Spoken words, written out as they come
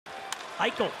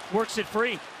Eichel works it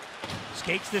free.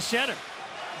 Skates the center.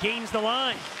 Gains the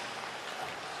line.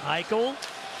 Eichel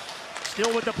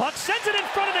still with the puck. Sends it in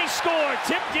front and they score.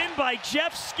 Tipped in by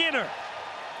Jeff Skinner.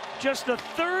 Just the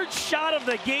third shot of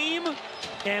the game,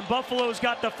 and Buffalo's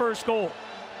got the first goal.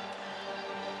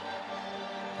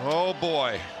 Oh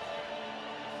boy.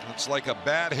 It's like a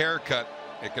bad haircut.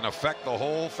 It can affect the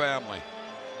whole family.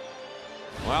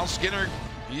 Well, Skinner,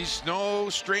 he's no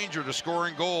stranger to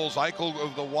scoring goals. Eichel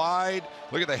of the wide.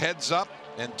 Look at the heads up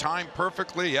and timed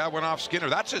perfectly. Yeah, went off Skinner.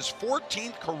 That's his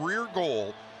 14th career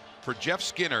goal for Jeff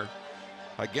Skinner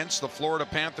against the Florida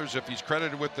Panthers, if he's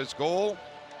credited with this goal.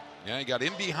 Yeah, he got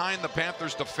in behind the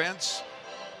Panthers defense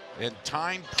and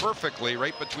timed perfectly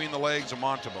right between the legs of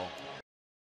Montembeault.